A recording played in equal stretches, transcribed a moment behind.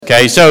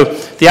Okay, so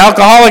the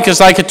alcoholic is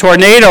like a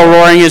tornado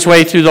roaring his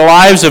way through the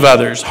lives of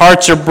others.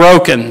 Hearts are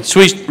broken.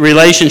 Sweet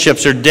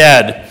relationships are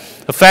dead.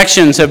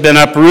 Affections have been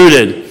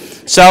uprooted.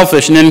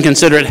 Selfish and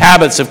inconsiderate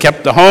habits have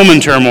kept the home in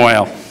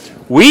turmoil.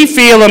 We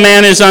feel a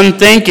man is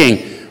unthinking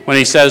when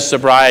he says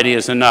sobriety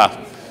is enough.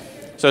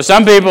 So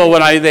some people,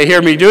 when they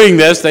hear me doing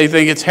this, they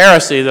think it's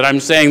heresy that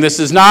I'm saying this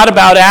is not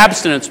about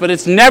abstinence, but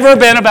it's never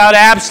been about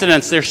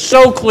abstinence. They're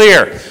so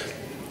clear.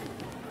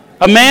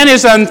 A man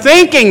is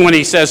unthinking when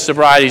he says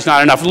sobriety is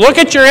not enough. Look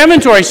at your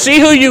inventory. See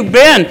who you've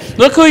been.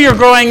 Look who you're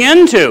growing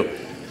into.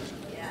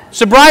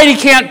 Sobriety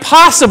can't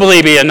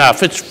possibly be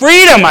enough. It's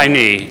freedom I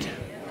need.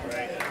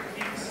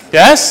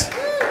 Yes?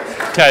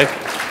 Okay.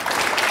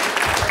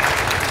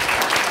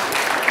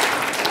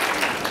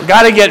 We've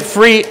got to get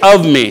free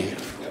of me.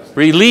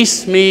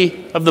 Release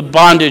me of the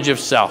bondage of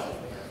self.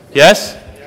 Yes?